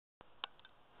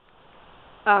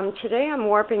Today I'm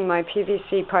warping my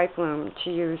PVC pipe loom to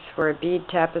use for a bead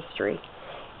tapestry,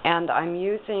 and I'm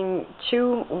using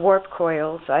 2 warp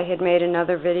coils. I had made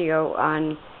another video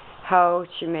on how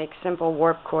to make simple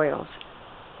warp coils.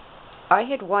 I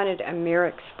had wanted a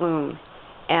Merrick's loom,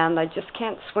 and I just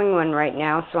can't swing one right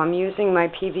now, so I'm using my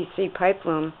PVC pipe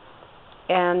loom,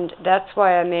 and that's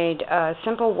why I made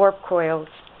simple warp coils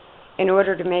in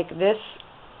order to make this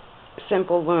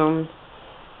simple loom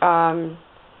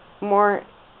more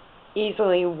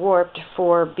easily warped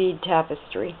for bead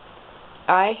tapestry.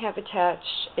 I have attached,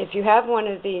 if you have one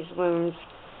of these looms,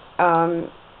 and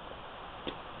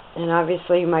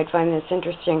obviously you might find this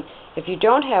interesting, if you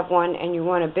don't have one and you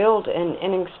want to build an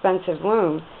inexpensive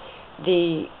loom,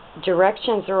 the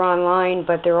directions are online,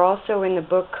 but they're also in the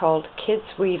book called Kids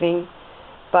Weaving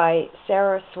by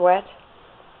Sarah Swett.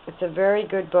 It's a very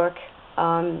good book.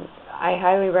 I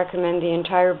highly recommend the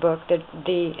entire book.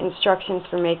 The instructions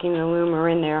for making the loom are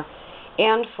in there,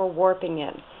 and for warping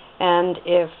it. And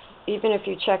even if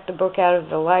you check the book out of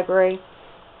the library,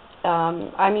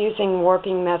 I'm using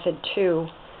warping method 2,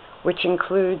 which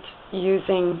includes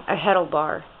using a heddle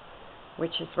bar,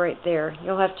 which is right there.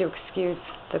 You'll have to excuse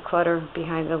the clutter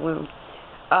behind the loom.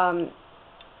 I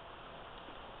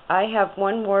have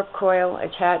 1 warp coil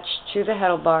attached to the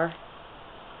heddle bar,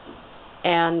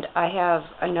 and I have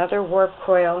another warp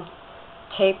coil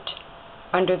taped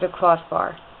under the cloth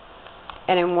bar.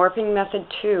 And in warping method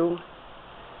 2,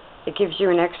 it gives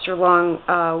you an extra long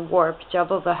warp,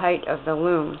 double the height of the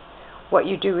loom. What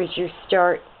you do is you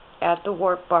start at the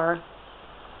warp bar,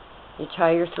 you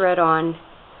tie your thread on,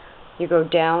 you go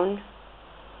down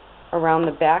around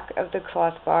the back of the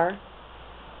cloth bar,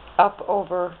 up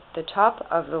over the top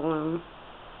of the loom,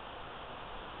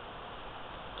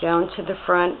 down to the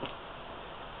front,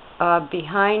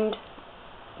 behind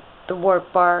the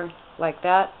warp bar like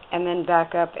that, and then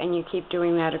back up, and you keep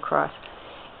doing that across.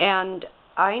 And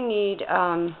I need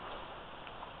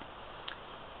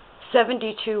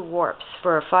 72 warps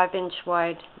for a 5-inch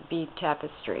wide bead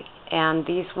tapestry, and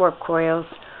these warp coils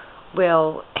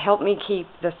will help me keep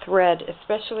the thread,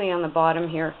 especially on the bottom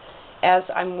here. As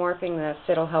I'm warping this,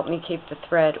 it'll help me keep the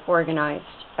thread organized.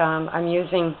 I'm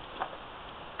using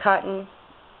cotton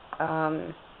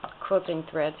quilting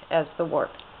thread as the warp.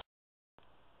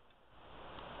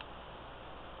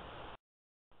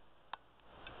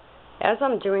 As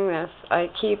I'm doing this, I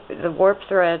keep the warp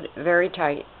thread very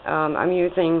tight. I'm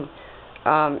using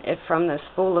it from the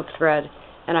spool of thread,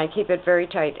 and I keep it very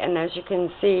tight. And as you can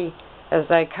see, as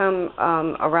I come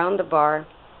around the bar,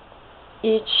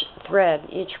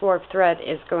 each warp thread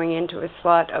is going into a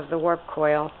slot of the warp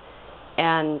coil,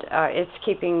 and it's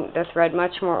keeping the thread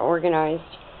much more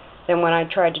organized than when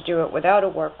I tried to do it without a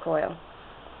warp coil.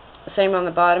 Same on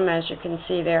the bottom, as you can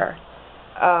see there.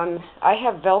 I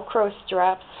have Velcro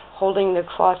straps holding the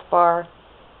cloth bar,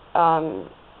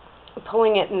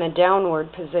 pulling it in the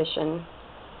downward position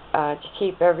to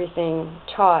keep everything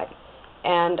taut.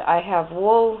 And I have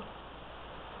wool,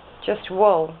 just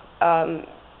wool,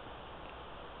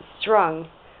 strung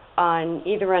on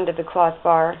either end of the cloth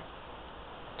bar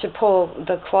to pull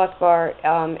the cloth bar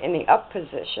in the up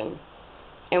position.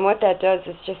 And what that does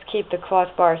is just keep the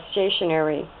cloth bar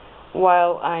stationary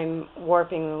while I'm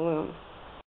warping the loom.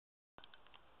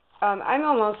 I'm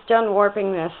almost done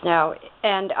warping this now,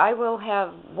 and I will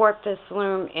have warped this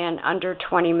loom in under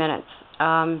 20 minutes.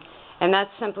 And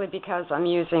that's simply because I'm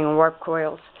using warp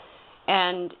coils.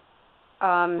 And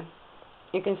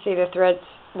you can see the threads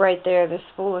right there, the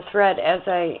spool of thread, as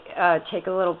I take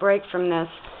a little break from this.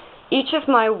 Each of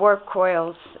my warp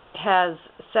coils has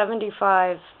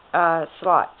 75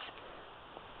 slots.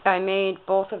 I made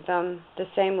both of them the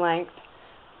same length,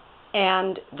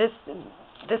 and this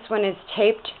one is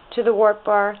taped to the warp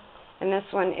bar, and this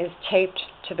one is taped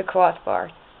to the cloth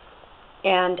bar.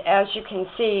 And as you can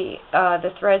see,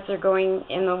 the threads are going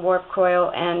in the warp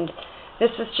coil, and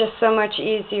this is just so much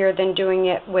easier than doing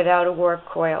it without a warp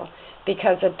coil,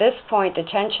 because at this point the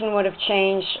tension would have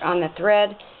changed on the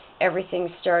thread,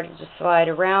 everything started to slide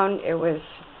around. It was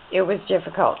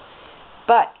difficult.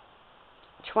 But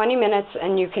 20 minutes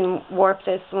and you can warp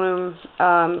this loom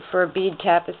for a bead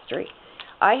tapestry.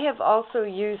 I have also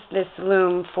used this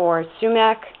loom for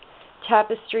sumac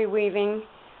tapestry weaving,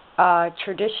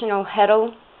 traditional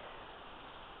heddle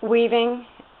weaving,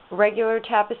 regular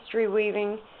tapestry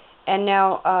weaving, and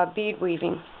now bead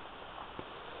weaving.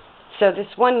 So this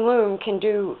one loom can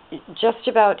do just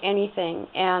about anything,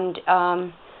 and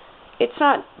it's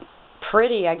not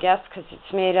pretty, I guess, because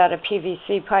it's made out of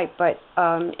PVC pipe, but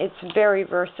it's very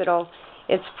versatile.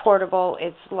 It's portable,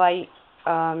 it's light,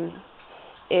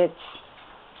 it's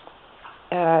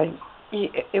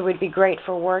it would be great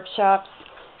for workshops.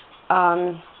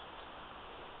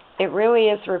 It really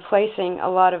is replacing a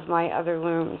lot of my other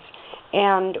looms.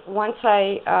 And once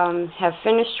I have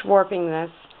finished warping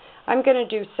this, I'm going to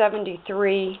do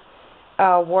 73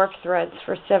 warp threads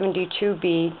for 72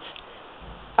 beads.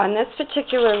 On this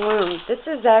particular loom, this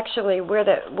is actually where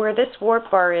this warp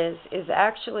bar is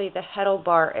actually the heddle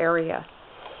bar area.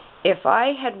 If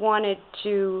I had wanted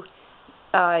to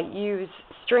use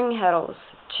string heddles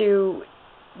to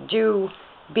do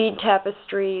bead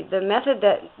tapestry, the method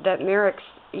that Merrick's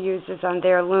uses on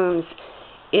their looms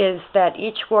is that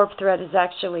each warp thread is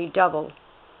actually double,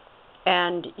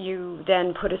 and you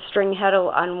then put a string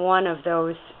heddle on one of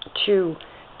those two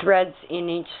threads in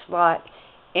each slot,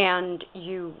 and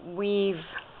you weave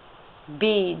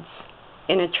beads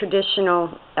in a traditional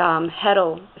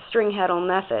string heddle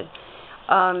method.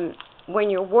 When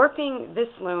you're warping this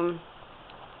loom,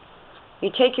 you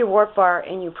take your warp bar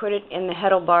and you put it in the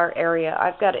heddle bar area.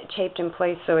 I've got it taped in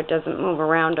place so it doesn't move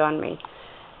around on me.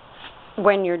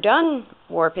 When you're done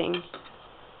warping,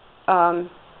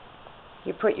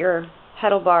 you put your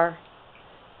heddle bar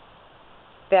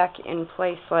back in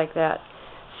place like that.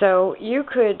 So you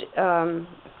could,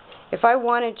 if I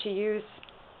wanted to use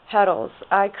heddles,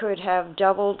 I could have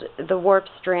doubled the warp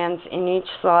strands in each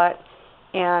slot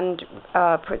and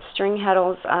put string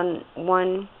heddles on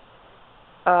one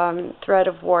thread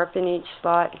of warp in each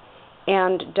slot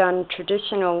and done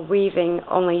traditional weaving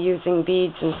only using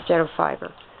beads instead of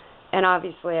fiber. And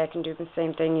obviously I can do the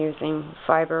same thing using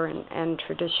fiber and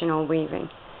traditional weaving.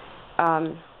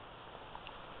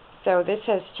 So this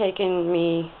has taken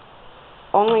me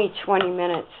only 20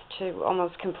 minutes to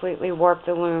almost completely warp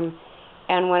the loom.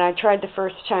 And when I tried the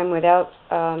first time without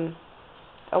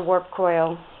a warp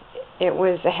coil, it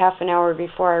was a half an hour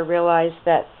before I realized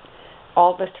that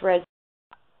all the threads...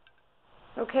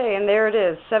 Okay, and there it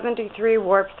is, 73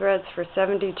 warp threads for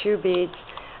 72 beads.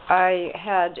 I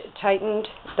had tightened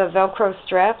the Velcro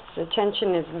straps. The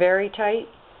tension is very tight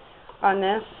on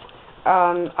this.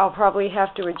 I'll probably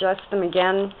have to adjust them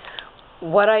again.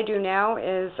 What I do now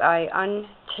is I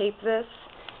untape this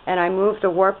and I move the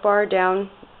warp bar down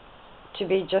to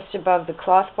be just above the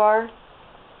cloth bar,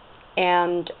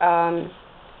 and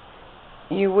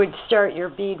you would start your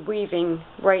bead weaving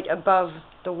right above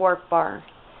the warp bar.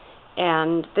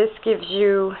 And this gives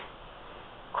you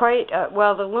quite,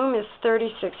 well, the loom is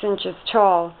 36 inches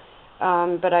tall,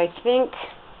 but I think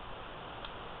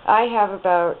I have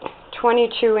about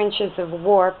 22 inches of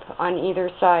warp on either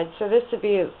side. So this would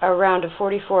be around a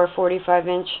 44 or 45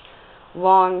 inch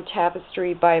long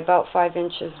tapestry by about 5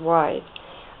 inches wide.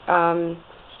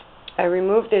 I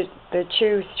removed the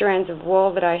two strands of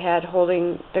wool that I had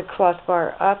holding the cloth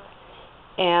bar up,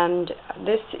 and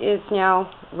this is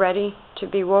now ready to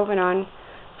be woven on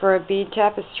for a bead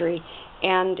tapestry.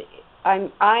 And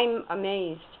I'm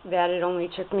amazed that it only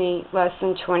took me less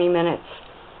than 20 minutes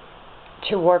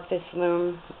to warp this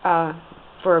loom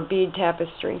for a bead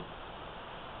tapestry.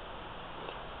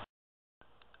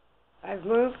 I've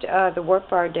moved the warp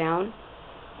bar down,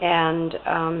 and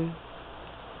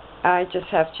I just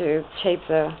have to tape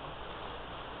the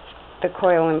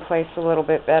coil in place a little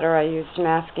bit better. I used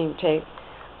masking tape.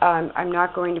 I'm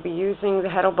not going to be using the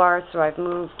heddle bar, so I've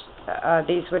moved,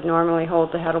 these would normally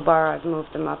hold the heddle bar. I've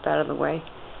moved them up out of the way,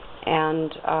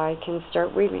 and I can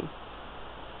start weaving.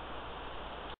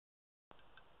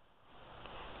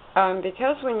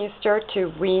 Because when you start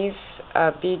to weave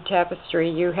a bead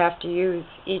tapestry, you have to use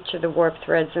each of the warp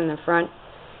threads in the front.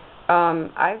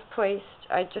 I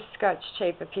just scotch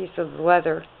tape a piece of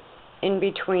leather in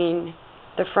between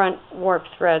the front warp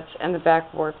threads and the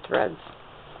back warp threads.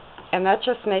 And that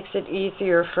just makes it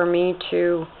easier for me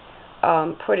to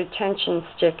put a tension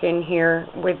stick in here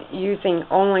with using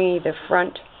only the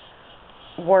front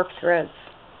warp threads.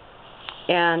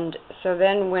 And so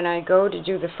then when I go to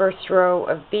do the first row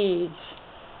of beads,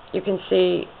 you can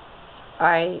see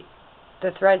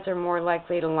the threads are more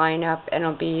likely to line up, and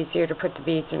it'll be easier to put the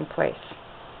beads in place.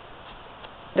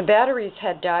 The batteries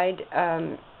had died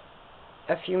a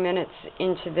few minutes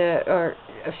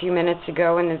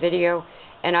ago in the video,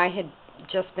 and I had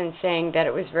just been saying that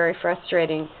it was very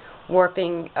frustrating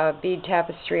warping a bead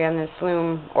tapestry on this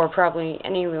loom, or probably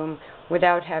any loom,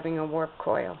 without having a warp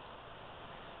coil.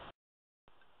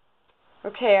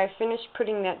 Okay, I finished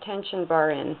putting that tension bar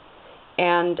in,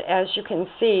 and as you can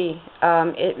see,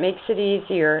 it makes it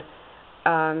easier.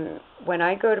 When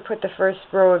I go to put the first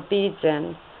row of beads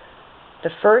in,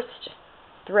 the first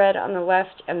thread on the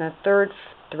left and the third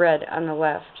thread on the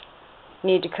left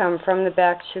need to come from the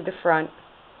back to the front,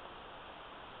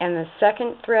 and the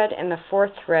second thread and the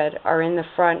fourth thread are in the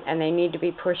front, and they need to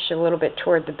be pushed a little bit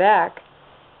toward the back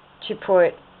to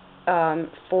put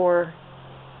 3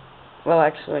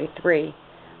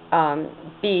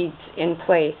 beads in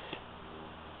place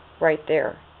right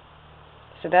there.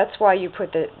 So that's why you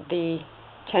put the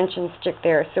tension stick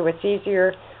there, so it's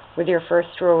easier with your first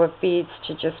row of beads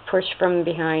to just push from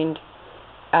behind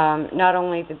not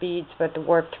only the beads but the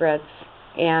warp threads,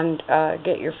 and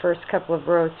get your first couple of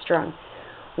rows strung.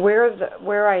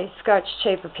 Where I scotch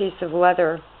tape a piece of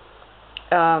leather,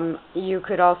 you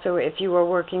could also, if you were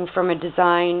working from a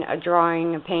design, a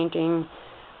drawing, a painting,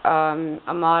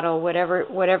 a model,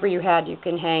 whatever you had, you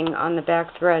can hang on the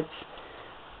back threads.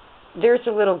 There's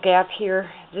a little gap here.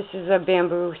 This is a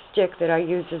bamboo stick that I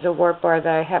use as a warp bar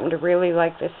that I happen to really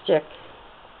like this stick.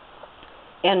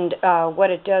 And what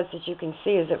it does, as you can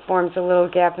see, is it forms a little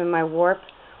gap in my warp.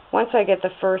 Once I get the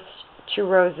first 2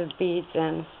 rows of beads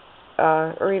in,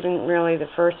 or even really the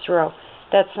first row,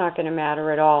 that's not going to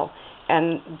matter at all.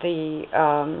 And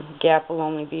the gap will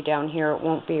only be down here, it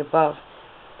won't be above.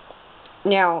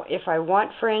 Now, if I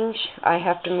want fringe, I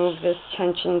have to move this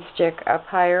tension stick up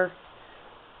higher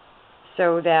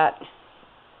so that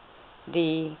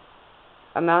the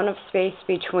amount of space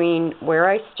between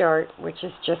where I start, which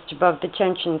is just above the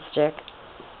tension stick,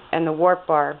 and the warp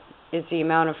bar is the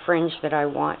amount of fringe that I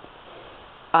want.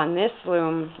 On this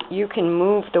loom, you can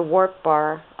move the warp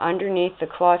bar underneath the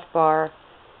cloth bar.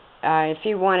 If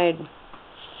you wanted,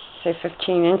 say,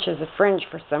 15 inches of fringe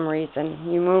for some reason,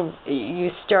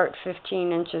 you start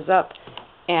 15 inches up,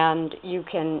 and you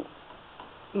can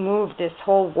move this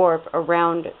whole warp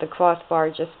around the cloth bar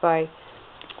just by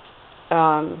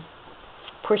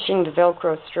pushing the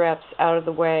Velcro straps out of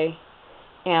the way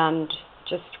and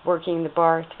just working the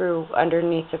bar through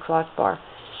underneath the cloth bar.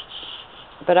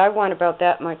 But I want about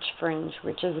that much fringe,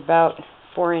 which is about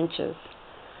 4 inches.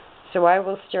 So I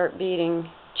will start beading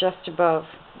just above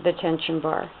the tension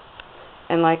bar.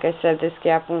 And like I said, this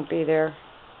gap won't be there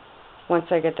once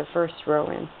I get the first row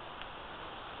in.